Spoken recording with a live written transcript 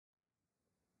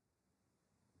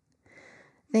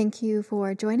Thank you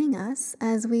for joining us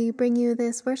as we bring you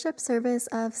this worship service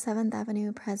of 7th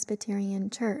Avenue Presbyterian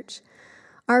Church.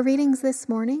 Our readings this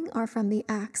morning are from the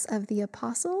Acts of the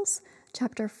Apostles,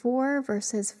 chapter 4,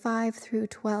 verses 5 through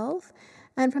 12,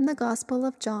 and from the Gospel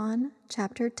of John,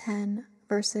 chapter 10,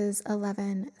 verses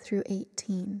 11 through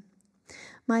 18.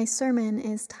 My sermon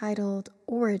is titled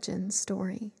Origin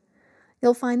Story.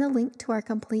 You'll find the link to our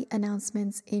complete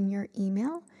announcements in your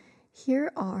email.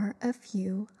 Here are a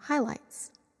few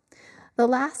highlights. The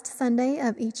last Sunday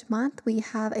of each month, we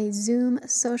have a Zoom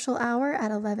social hour at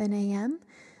 11 a.m.,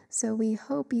 so we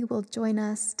hope you will join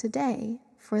us today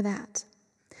for that.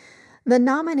 The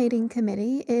nominating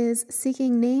committee is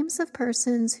seeking names of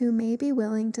persons who may be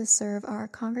willing to serve our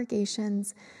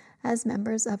congregations as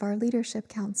members of our leadership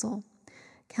council.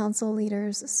 Council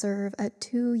leaders serve a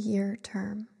 2-year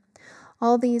term.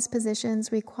 All these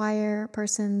positions require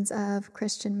persons of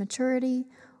Christian maturity,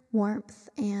 warmth,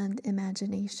 and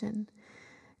imagination.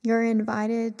 You're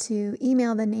invited to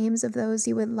email the names of those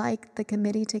you would like the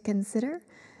committee to consider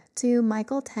to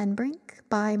Michael Tenbrink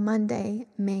by Monday,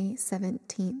 May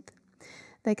 17th.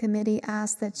 The committee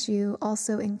asks that you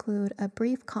also include a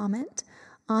brief comment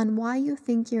on why you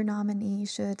think your nominee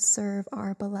should serve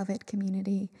our beloved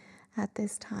community at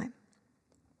this time.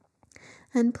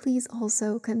 And please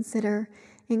also consider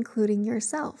including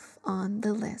yourself on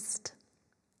the list.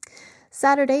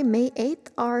 Saturday, May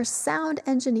 8th, our sound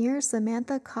engineer,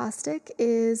 Samantha Kostick,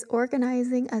 is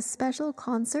organizing a special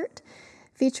concert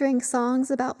featuring songs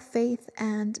about faith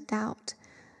and doubt.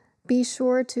 Be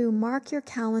sure to mark your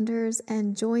calendars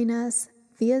and join us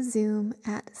via Zoom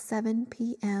at 7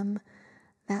 p.m.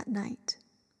 that night.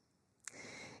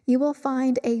 You will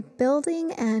find a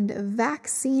building and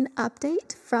vaccine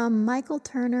update from Michael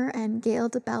Turner and Gail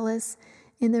DeBellis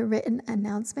in the written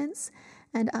announcements,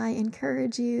 and I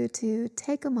encourage you to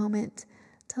take a moment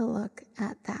to look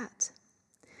at that.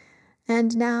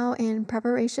 And now, in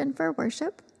preparation for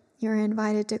worship, you're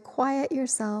invited to quiet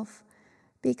yourself,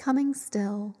 becoming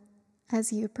still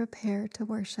as you prepare to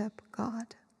worship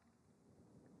God.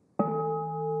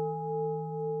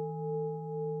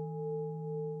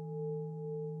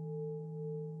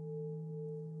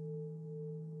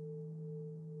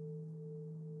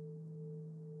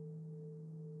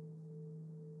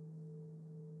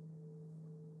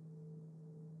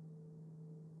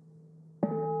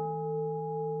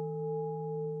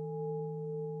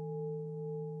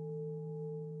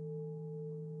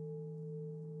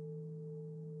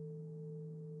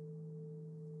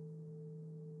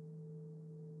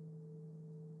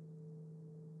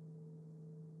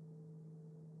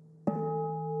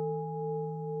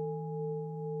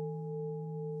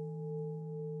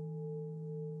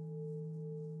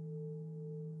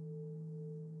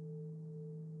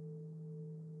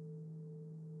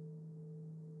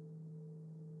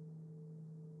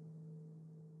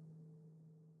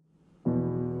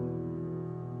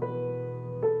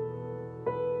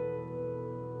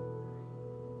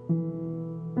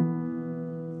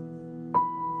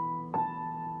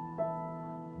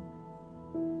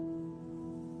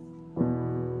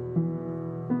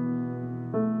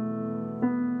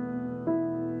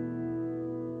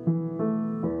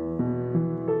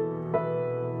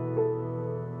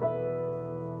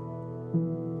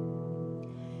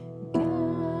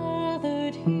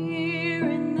 Gathered here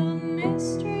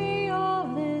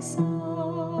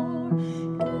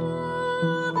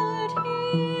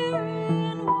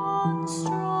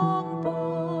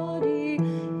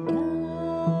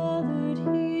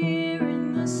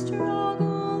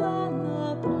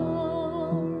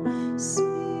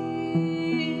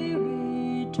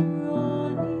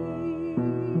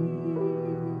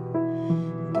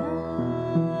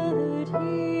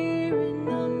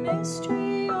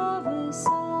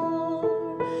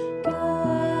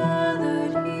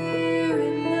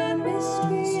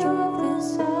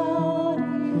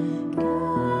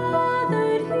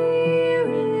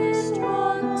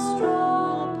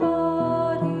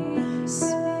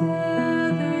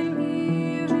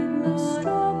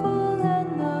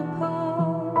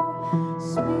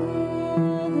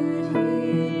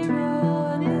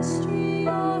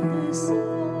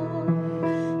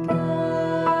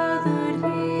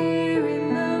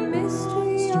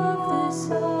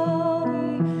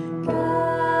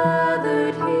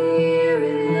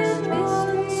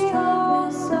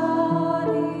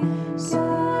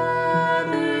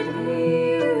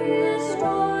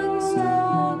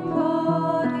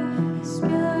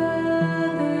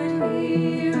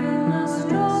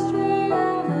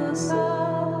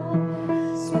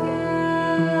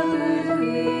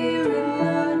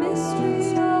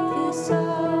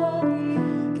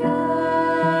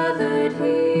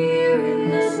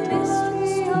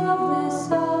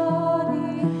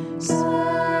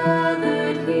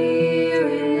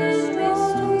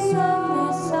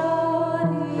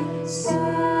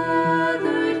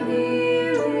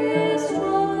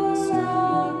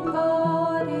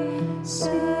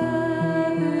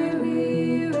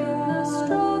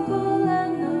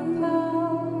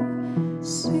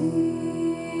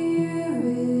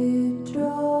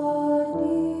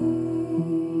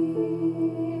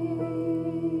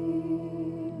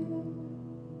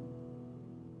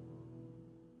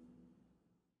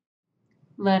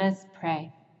Let us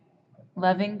pray.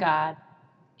 Loving God,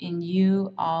 in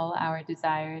you all our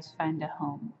desires find a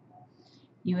home.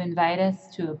 You invite us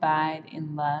to abide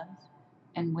in love,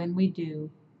 and when we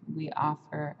do, we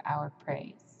offer our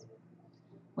praise.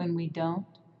 When we don't,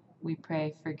 we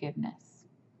pray forgiveness.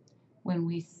 When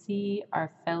we see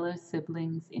our fellow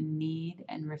siblings in need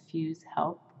and refuse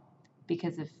help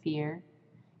because of fear,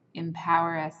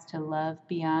 empower us to love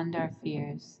beyond our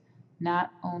fears,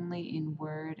 not only in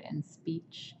word and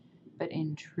speech, but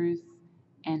in truth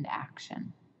and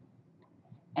action.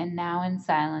 And now in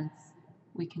silence,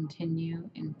 we continue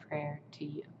in prayer to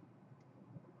you.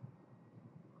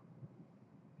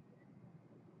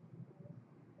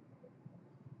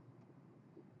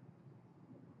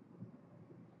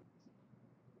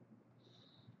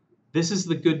 This is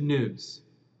the good news.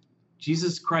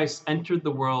 Jesus Christ entered the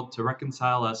world to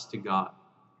reconcile us to God,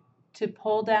 To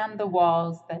pull down the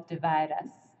walls that divide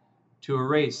us, to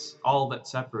erase all that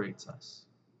separates us.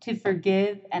 to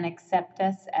forgive and accept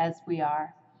us as we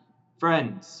are.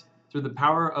 Friends, through the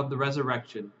power of the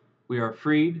resurrection, we are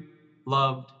freed,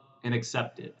 loved, and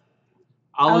accepted.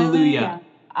 Alleluia.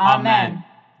 Amen.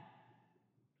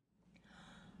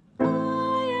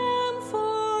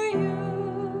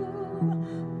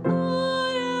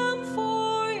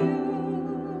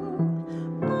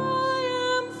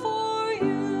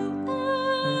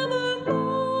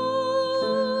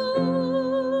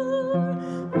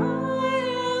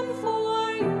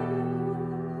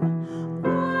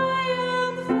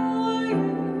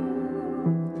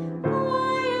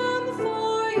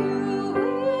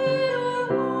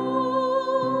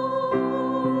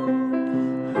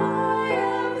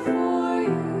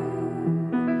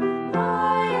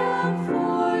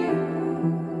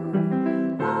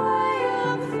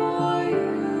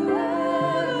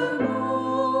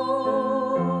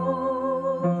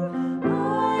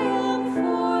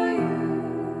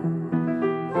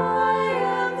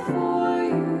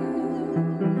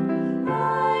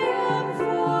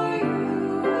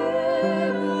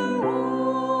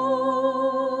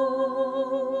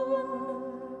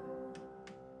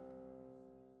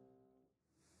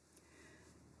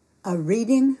 A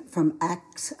reading from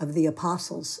Acts of the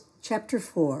Apostles, chapter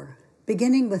 4,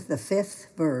 beginning with the 5th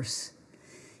verse.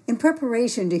 In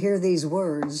preparation to hear these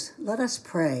words, let us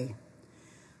pray.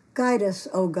 Guide us,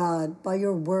 O God, by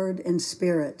your word and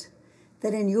spirit,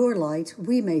 that in your light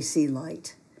we may see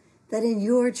light, that in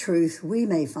your truth we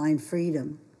may find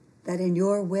freedom, that in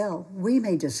your will we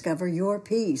may discover your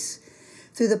peace,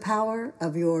 through the power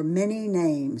of your many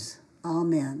names.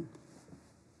 Amen.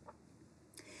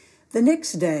 The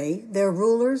next day, their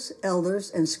rulers,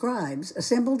 elders, and scribes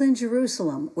assembled in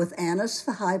Jerusalem with Annas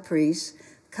the high priest,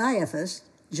 Caiaphas,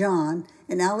 John,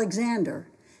 and Alexander,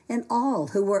 and all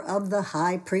who were of the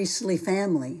high priestly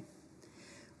family.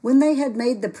 When they had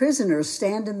made the prisoners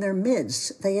stand in their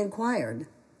midst, they inquired,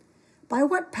 "By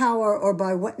what power or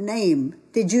by what name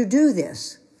did you do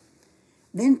this?"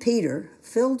 Then Peter,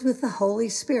 filled with the Holy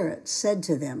Spirit, said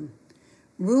to them,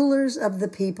 "Rulers of the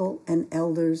people and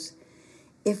elders,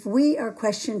 if we are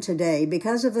questioned today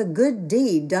because of a good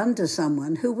deed done to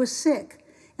someone who was sick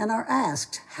and are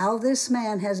asked how this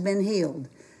man has been healed,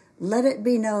 let it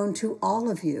be known to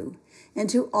all of you and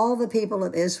to all the people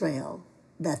of Israel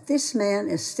that this man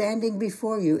is standing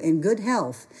before you in good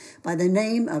health by the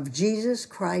name of Jesus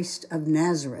Christ of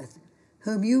Nazareth,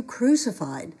 whom you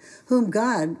crucified, whom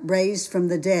God raised from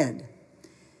the dead.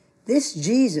 This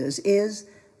Jesus is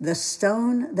the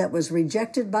stone that was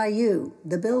rejected by you,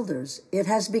 the builders. It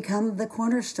has become the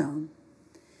cornerstone.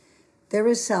 There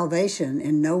is salvation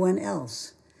in no one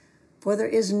else, for there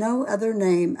is no other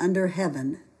name under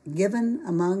heaven given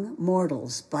among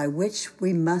mortals by which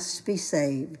we must be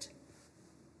saved."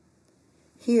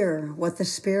 Hear what the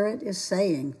Spirit is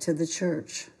saying to the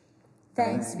church.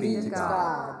 Thanks be to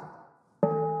God.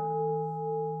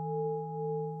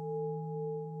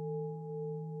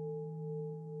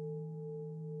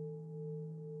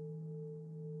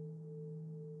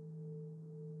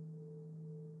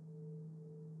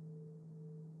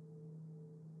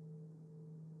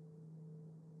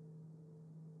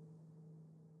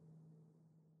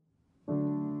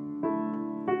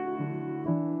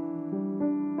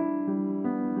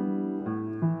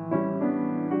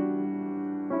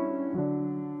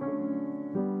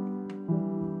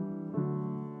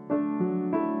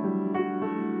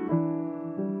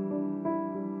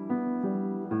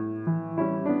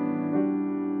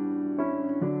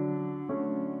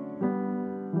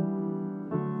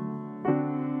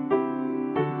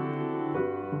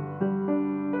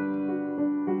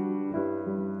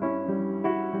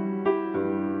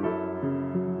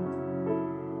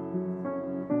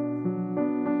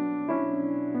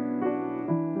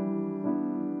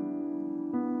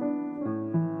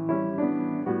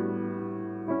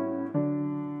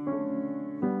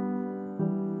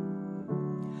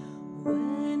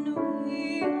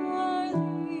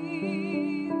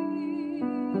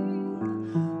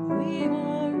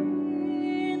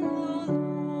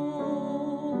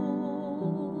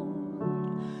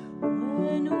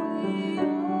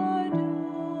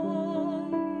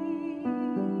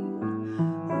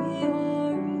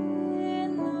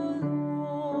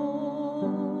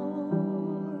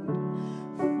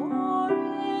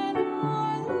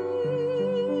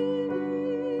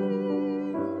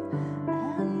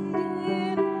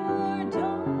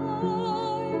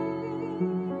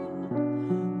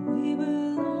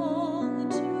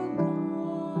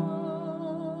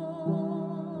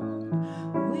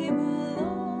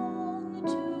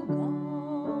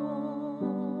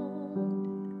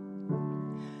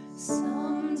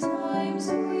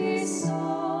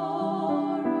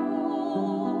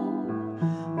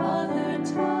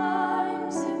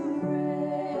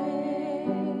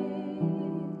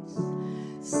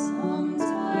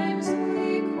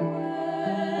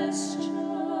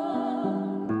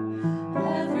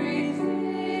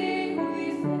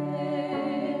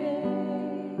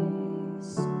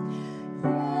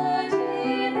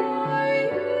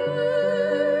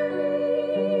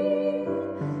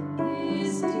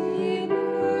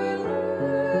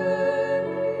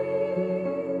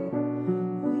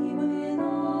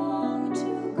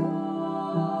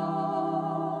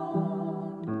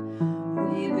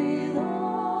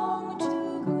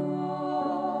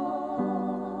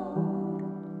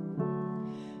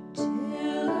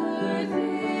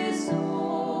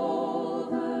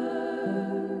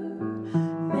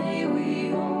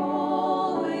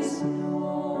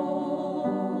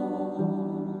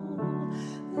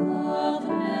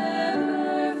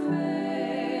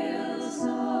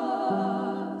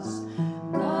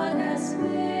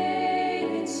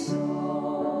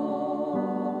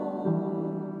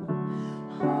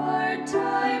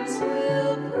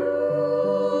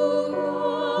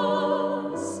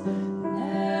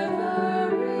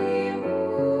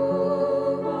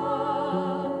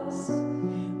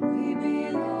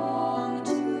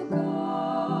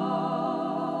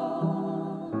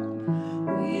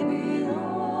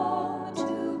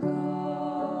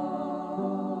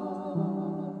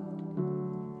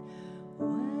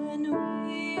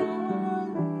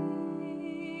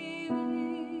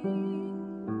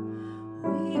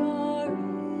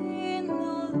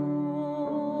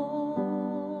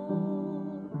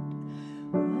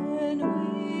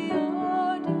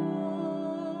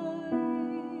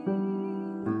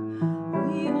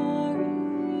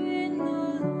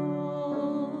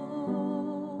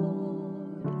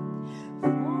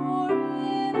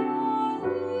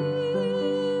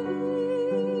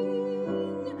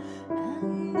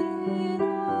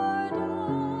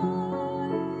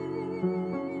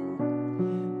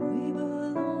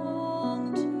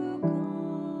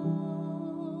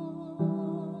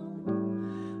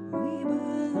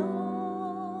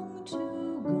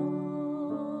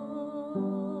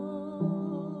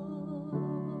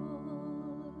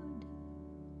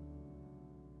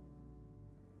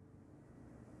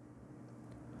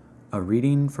 A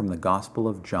reading from the Gospel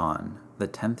of John, the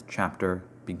 10th chapter,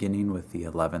 beginning with the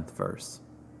 11th verse.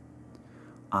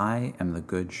 I am the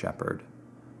good shepherd.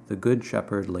 The good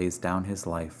shepherd lays down his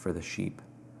life for the sheep.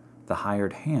 The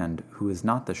hired hand, who is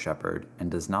not the shepherd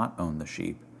and does not own the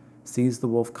sheep, sees the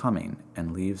wolf coming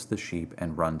and leaves the sheep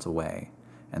and runs away,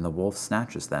 and the wolf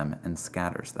snatches them and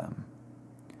scatters them.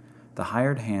 The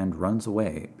hired hand runs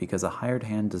away because a hired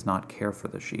hand does not care for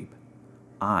the sheep.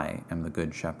 I am the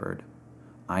good shepherd.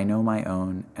 I know my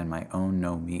own, and my own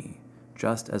know me,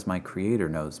 just as my Creator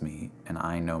knows me, and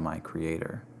I know my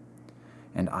Creator.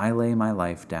 And I lay my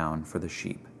life down for the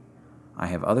sheep. I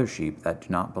have other sheep that do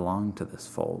not belong to this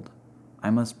fold. I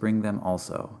must bring them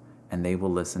also, and they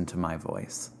will listen to my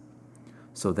voice.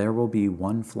 So there will be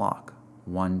one flock,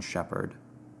 one shepherd.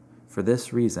 For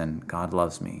this reason God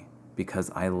loves me,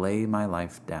 because I lay my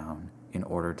life down in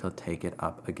order to take it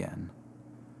up again.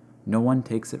 No one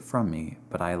takes it from me,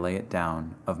 but I lay it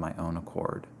down of my own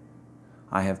accord.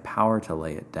 I have power to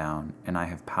lay it down, and I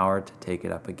have power to take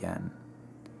it up again.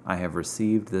 I have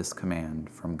received this command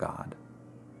from God.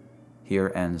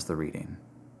 Here ends the reading.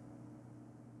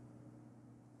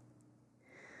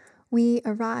 We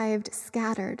arrived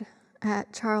scattered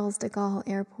at Charles de Gaulle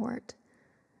Airport.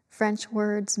 French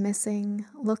words missing,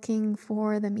 looking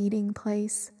for the meeting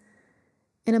place.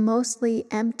 In a mostly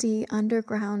empty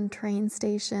underground train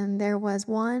station, there was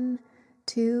 1,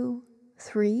 2,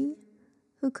 3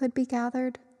 who could be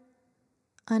gathered.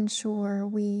 Unsure,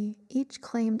 we each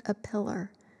claimed a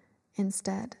pillar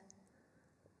instead.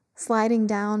 Sliding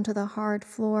down to the hard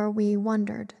floor, we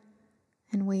wondered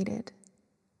and waited.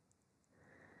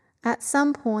 At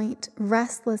some point,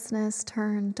 restlessness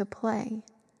turned to play,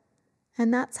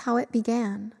 and that's how it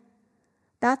began.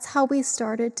 That's how we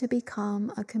started to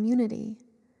become a community.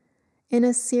 in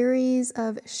a series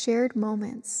of shared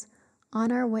moments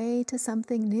on our way to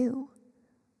something new,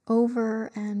 over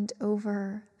and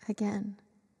over again.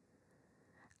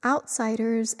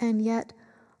 Outsiders and yet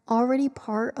already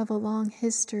part of a long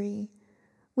history,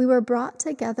 we were brought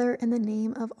together in the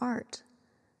name of art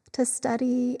to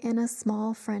study in a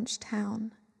small French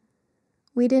town.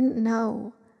 We didn't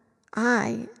know,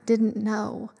 I didn't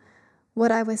know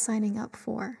what I was signing up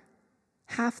for.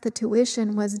 Half the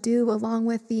tuition was due along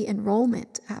with the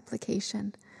enrollment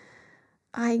application.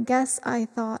 I guess I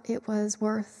thought it was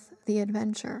worth the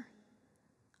adventure.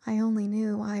 I only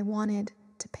knew I wanted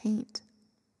to paint.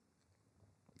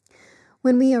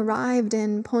 When we arrived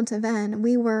in Pont-Aven,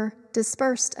 we were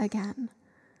dispersed again.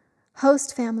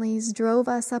 Host families drove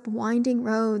us up winding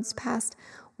roads past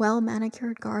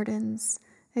well-manicured gardens,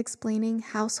 explaining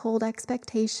household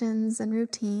expectations and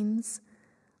routines,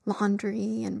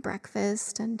 laundry and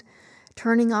breakfast, and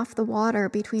turning off the water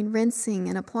between rinsing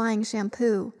and applying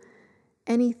shampoo.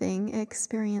 Anything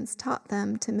experience taught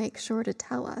them to make sure to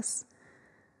tell us.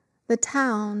 The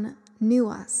town knew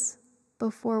us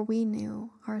before we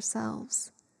knew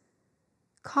ourselves.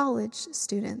 College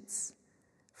students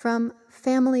from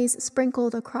families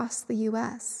sprinkled across the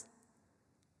U.S.,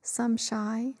 some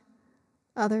shy,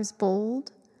 others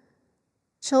bold,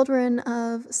 children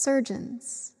of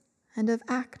surgeons and of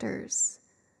actors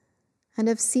and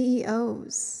of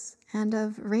CEOs and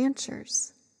of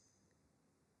ranchers,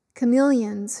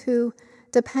 chameleons who,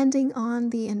 depending on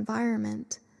the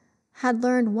environment, had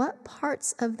learned what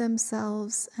parts of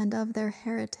themselves and of their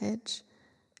heritage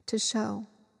to show.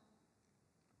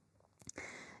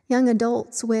 Young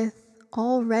adults with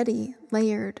already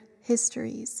layered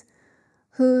histories,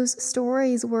 whose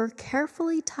stories were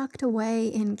carefully tucked away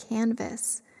in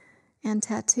canvas and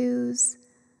tattoos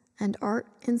and art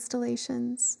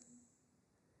installations.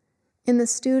 In the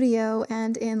studio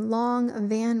and in long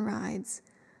van rides,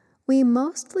 we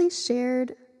mostly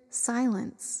shared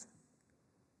silence,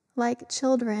 like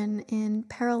children in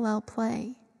parallel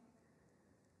play.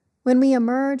 When we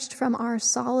emerged from our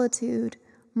solitude,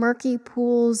 murky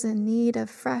pools in need of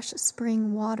fresh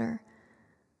spring water,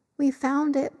 we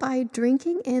found it by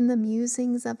drinking in the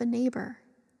musings of a neighbor.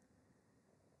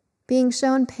 Being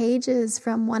shown pages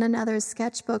from one another's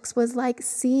sketchbooks was like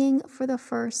seeing for the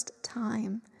first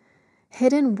time.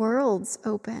 Hidden worlds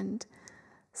opened.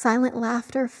 Silent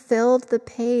laughter filled the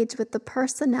page with the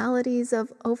personalities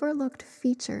of overlooked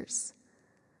features.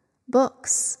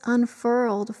 Books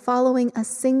unfurled following a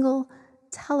single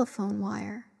telephone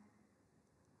wire.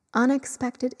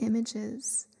 Unexpected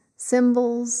images,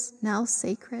 symbols now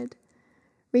sacred,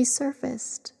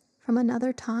 resurfaced from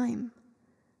another time,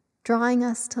 drawing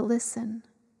us to listen,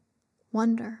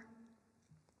 wonder.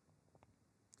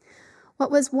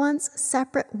 What was once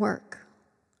separate work,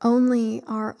 only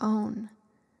our own,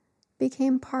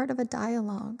 became part of a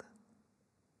dialogue.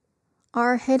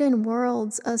 Our hidden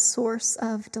worlds a source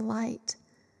of delight,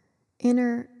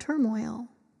 inner turmoil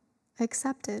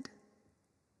accepted.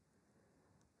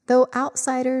 Though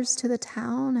outsiders to the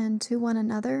town and to one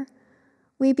another,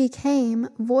 we became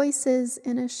voices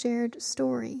in a shared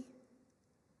story.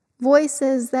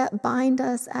 Voices that bind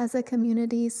us as a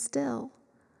community still,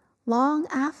 long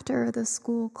after the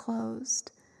school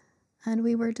closed and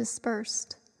we were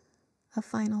dispersed a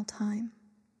final time.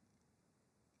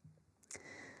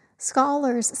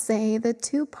 Scholars say the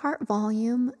 2-part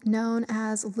volume known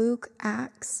as Luke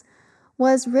Acts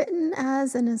was written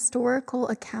as an historical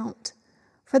account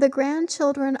for the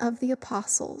grandchildren of the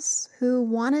apostles who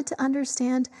wanted to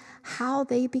understand how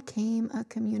they became a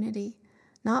community,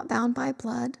 not bound by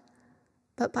blood,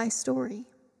 but by story.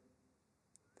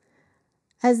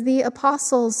 As the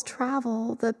apostles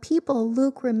travel, the people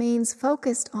Luke remains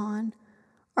focused on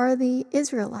are the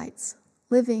Israelites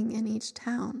living in each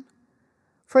town.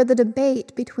 For the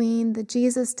debate between the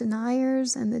Jesus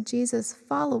deniers and the Jesus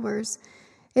followers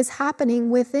is happening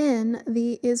within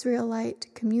the Israelite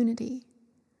community.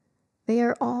 They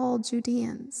are all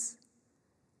Judeans.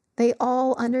 They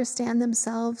all understand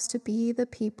themselves to be the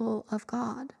people of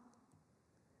God.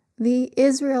 The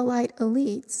Israelite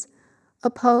elites,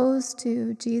 opposed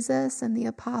to Jesus and the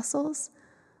apostles,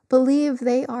 believe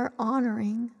they are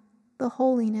honoring the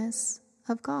holiness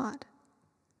of God.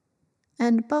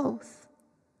 And both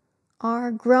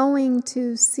are growing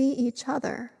to see each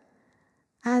other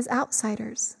as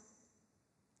outsiders,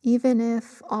 even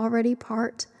if already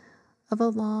part of a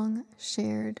long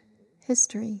shared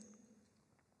history.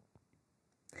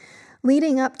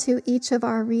 Leading up to each of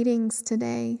our readings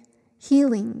today,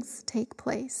 healings take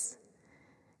place.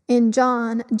 In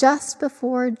John, just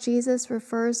before Jesus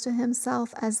refers to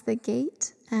himself as the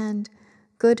gate and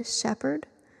good shepherd,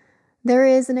 There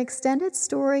is an extended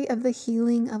story of the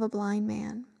healing of a blind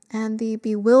man and the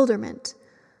bewilderment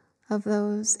of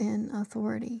those in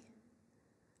authority.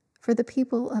 For the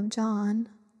people of John,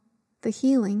 the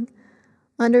healing,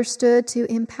 understood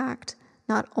to impact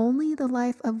not only the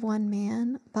life of one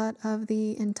man, but of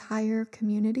the entire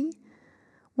community,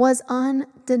 was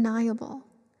undeniable.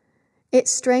 It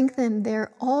strengthened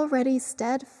their already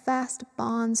steadfast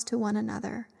bonds to one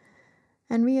another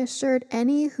and reassured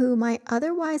any who might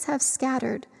otherwise have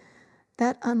scattered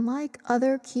that, unlike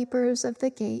other keepers of the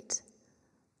gate,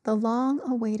 the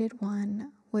long-awaited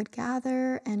one would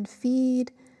gather and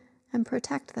feed and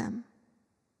protect them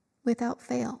without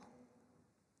fail,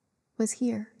 was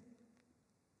here.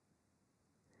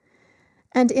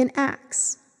 And in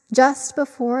Acts, just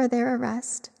before their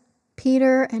arrest,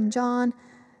 Peter and John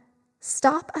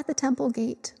stop at the temple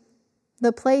gate,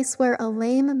 the place where a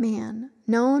lame man,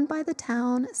 known by the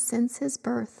town since his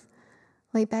birth,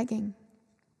 lay begging.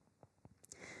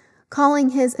 Calling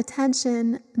his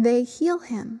attention, they heal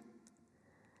him.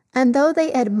 And though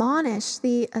they admonish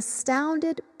the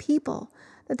astounded people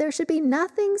that there should be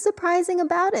nothing surprising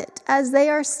about it, as they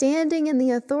are standing in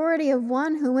the authority of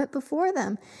one who went before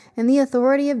them, in the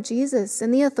authority of Jesus,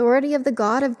 in the authority of the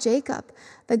God of Jacob,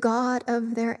 the God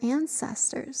of their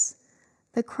ancestors,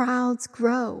 the crowds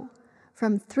grow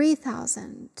from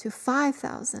 3,000 to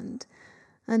 5,000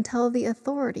 until the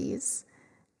authorities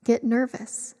get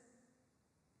nervous.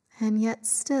 And yet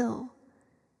still,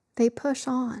 they push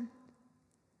on.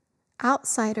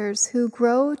 Outsiders who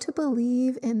grow to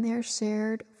believe in their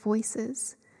shared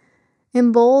voices,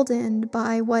 emboldened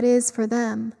by what is for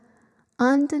them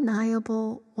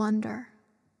undeniable wonder.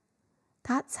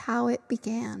 That's how it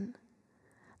began.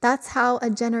 That's how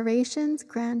a generation's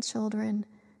grandchildren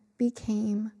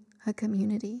became a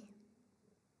community.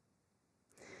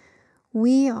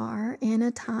 We are in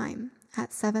a time at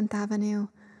 7th Avenue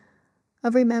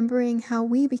of remembering how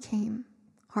we became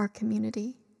our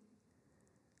community.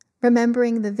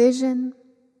 Remembering the vision,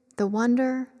 the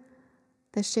wonder,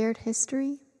 the shared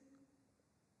history.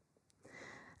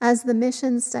 As the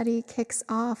mission study kicks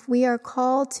off, we are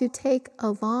called to take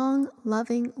a long,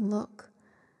 loving look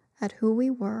at who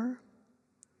we were,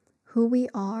 who we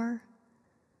are,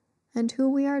 and who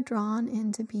we are drawn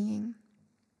into being.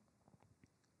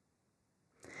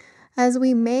 As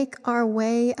we make our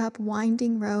way up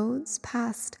winding roads,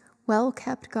 past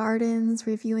well-kept gardens,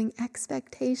 reviewing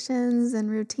expectations and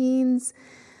routines,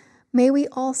 may we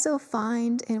also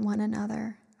find in one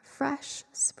another fresh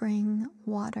spring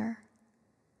water,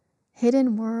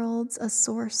 hidden worlds a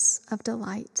source of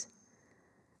delight,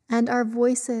 and our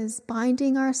voices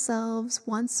binding ourselves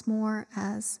once more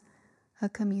as a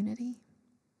community.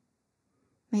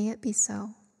 May it be so.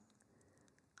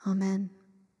 Amen.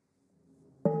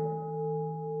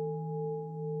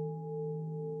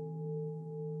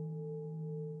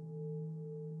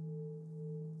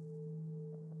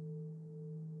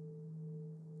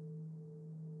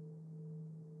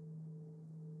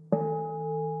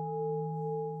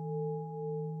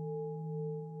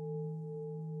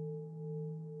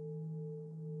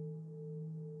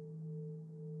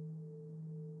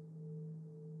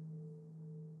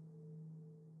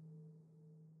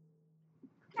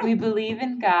 We believe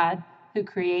in God, who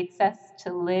creates us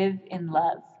to live in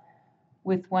love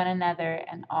with one another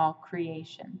and all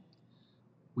creation.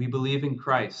 We believe in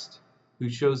Christ, who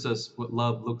shows us what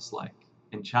love looks like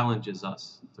and challenges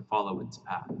us to follow its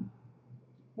path.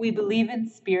 We believe in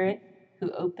Spirit,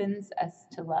 who opens us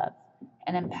to love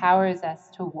and empowers us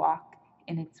to walk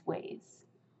in its ways.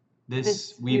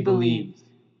 This we believe.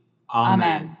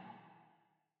 Amen.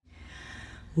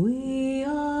 We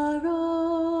are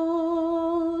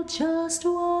all just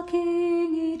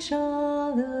walking each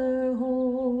other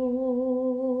home.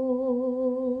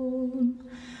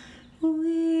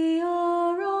 We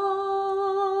are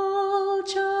all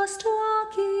just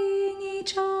walking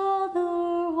each other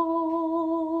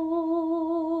home.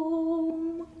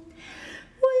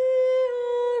 We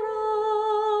are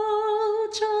all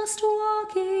just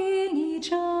walking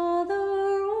each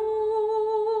other home.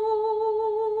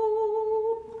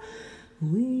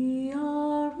 We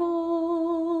are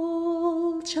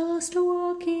all just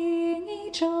walking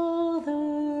each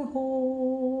other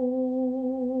home.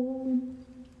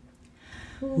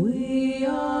 We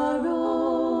are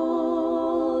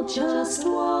all just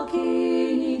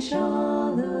walking each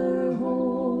other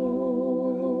home.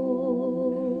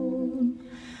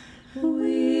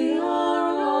 We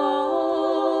are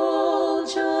all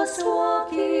just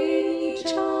walking each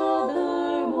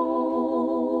other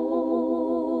home.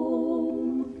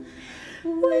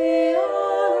 We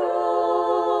are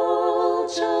all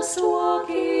just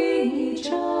walking each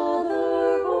other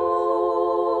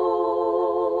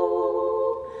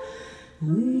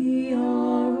We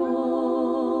are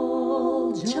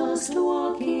all just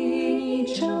walking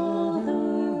each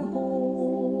other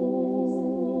home.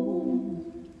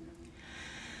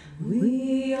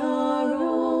 We are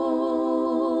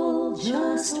all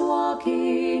just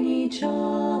walking each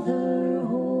other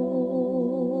home.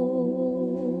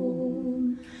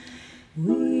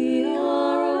 We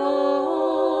are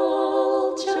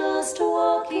all just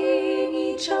walking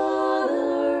each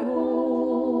other home.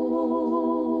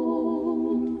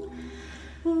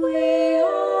 We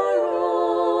are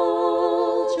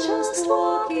all just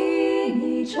walking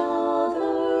each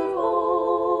other home.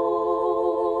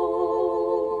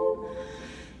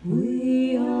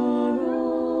 We are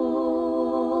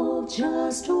all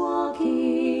just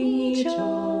walking each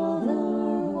other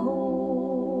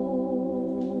home.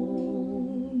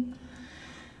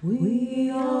 We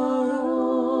are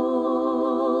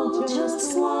all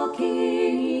just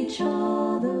walking each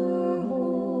other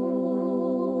home.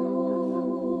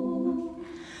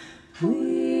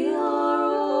 We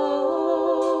are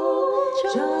all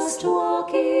just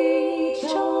walking each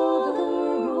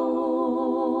other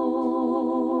home.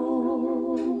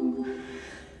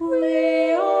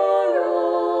 We are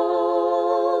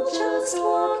all just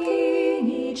walking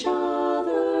each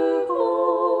other home.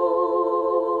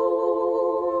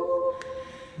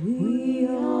 We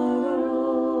are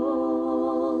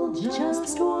all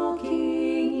just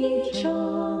walking each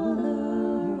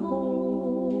other home.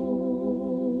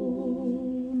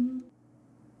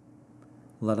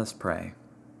 Let us pray.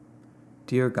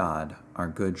 Dear God, our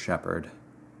Good Shepherd,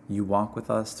 you walk with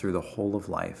us through the whole of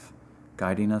life,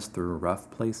 guiding us through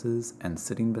rough places and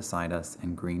sitting beside us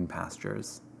in green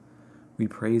pastures. We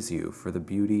praise you for the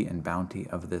beauty and bounty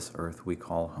of this earth we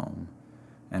call home,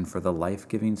 and for the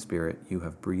life-giving Spirit you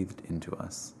have breathed into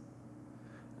us.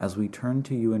 As we turn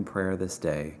to you in prayer this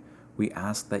day, we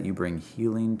ask that you bring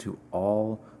healing to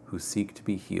all who seek to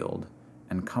be healed,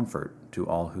 and comfort to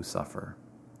all who suffer.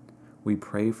 We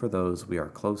pray for those we are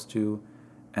close to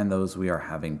and those we are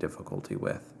having difficulty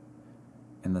with.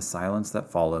 In the silence that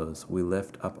follows, we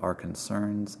lift up our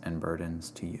concerns and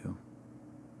burdens to you.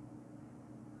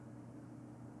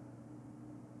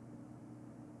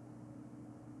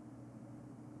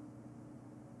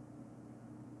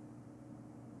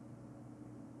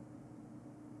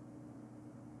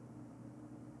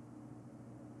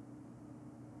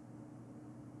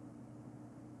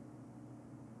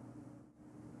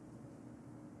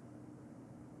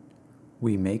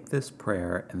 We make this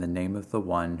prayer in the name of the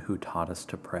one who taught us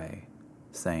to pray,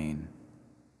 saying,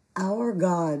 Our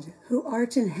God, who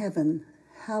art in heaven,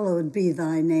 hallowed be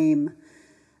thy name.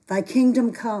 Thy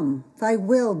kingdom come, thy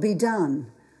will be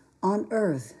done, on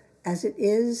earth as it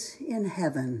is in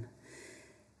heaven.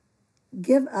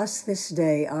 Give us this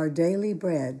day our daily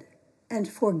bread, and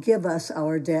forgive us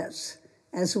our debts,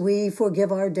 as we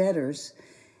forgive our debtors.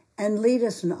 And lead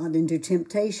us not into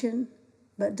temptation,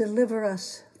 but deliver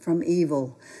us from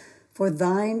evil. For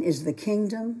thine is the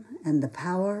kingdom, and the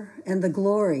power, and the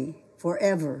glory,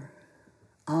 forever.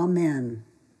 Amen.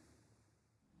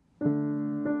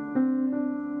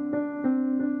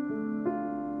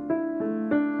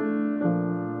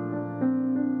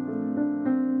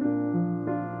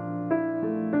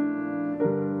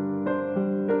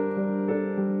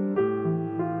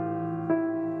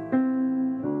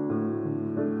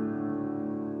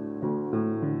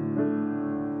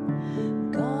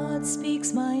 God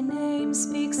speaks my name,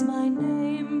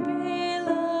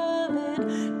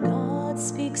 beloved. God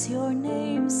speaks your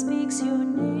name,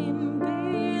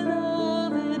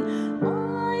 beloved.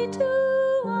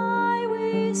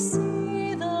 We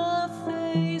see the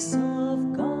face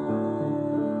of God.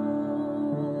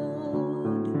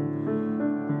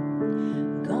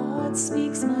 God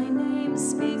speaks my name,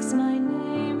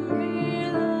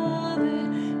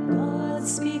 beloved. God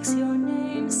speaks your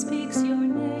name,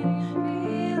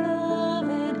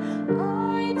 beloved.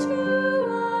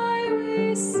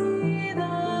 We see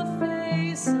the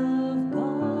face of God.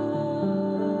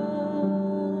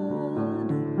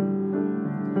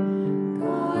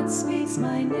 God speaks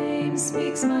my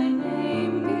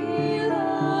name,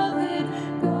 beloved.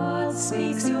 God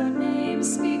speaks your name,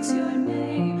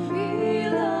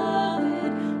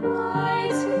 beloved.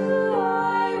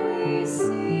 We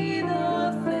see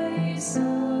the face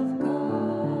of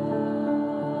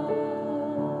God.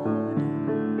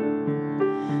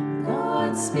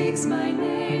 God speaks my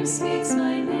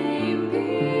name,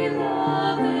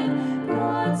 beloved.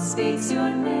 God speaks your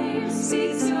name,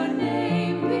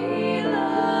 beloved.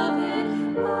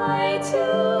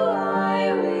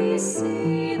 We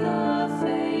see the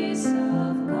face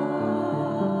of God.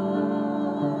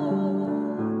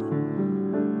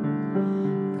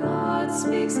 God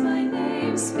speaks my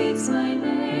name, speaks my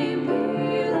name,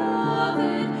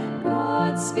 beloved.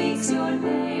 God speaks your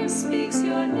name, speaks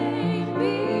your name,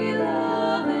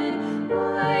 beloved.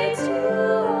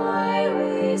 I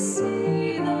will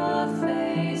see the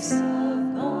face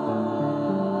of God.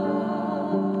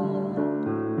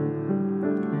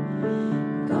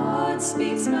 God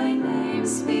speaks my name,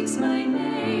 speaks my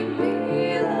name,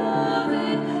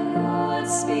 beloved. God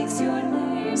speaks your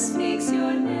name, speaks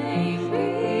your name,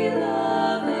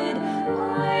 beloved.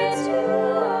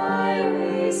 I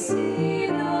will see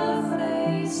the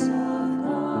face of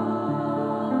God.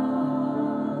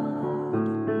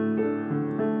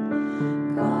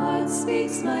 God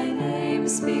speaks my name,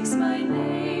 speaks my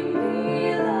name,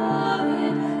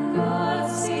 beloved. God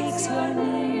speaks your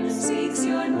name, speaks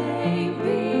your name,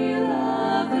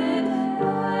 beloved.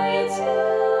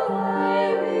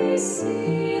 I will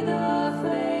see the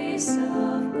face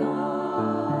of God.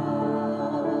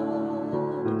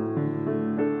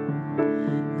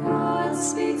 God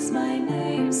speaks my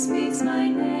name, speaks my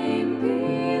name,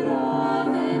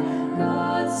 beloved.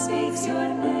 God speaks your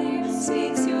name,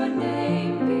 speaks your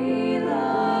name,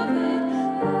 beloved.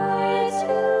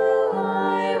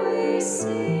 I will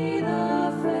see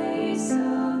the face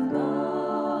of God.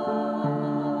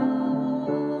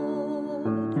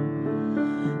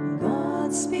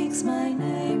 God speaks my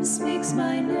name, speaks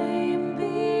my name,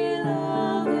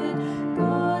 beloved.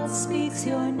 God speaks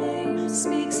your name,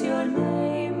 speaks your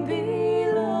name,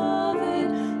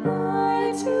 beloved.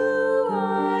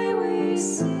 I will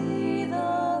see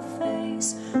the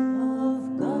face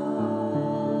of God.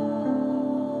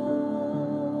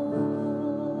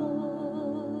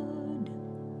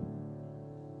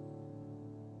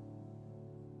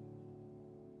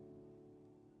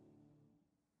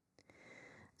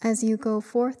 As you go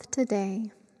forth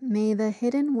today, may the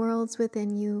hidden worlds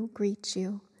within you greet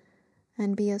you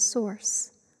and be a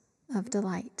source of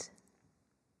delight.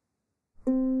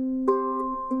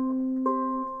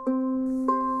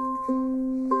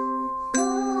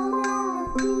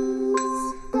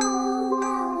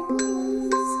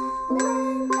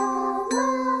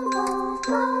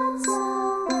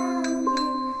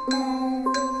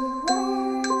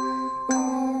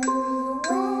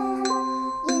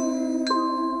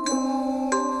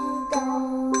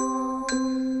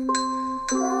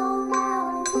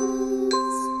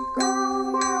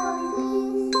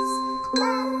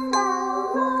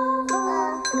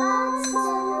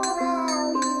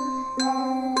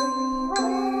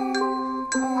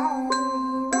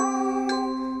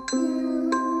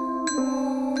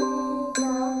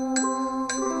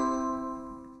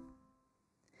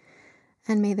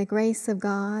 And may the grace of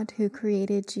God who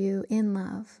created you in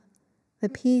love, the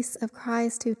peace of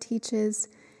Christ who teaches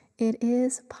it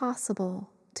is possible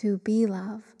to be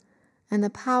love, and the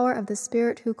power of the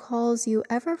Spirit who calls you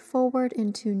ever forward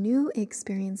into new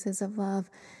experiences of love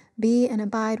be and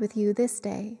abide with you this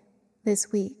day,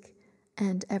 this week,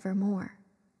 and evermore.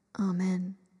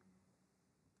 Amen.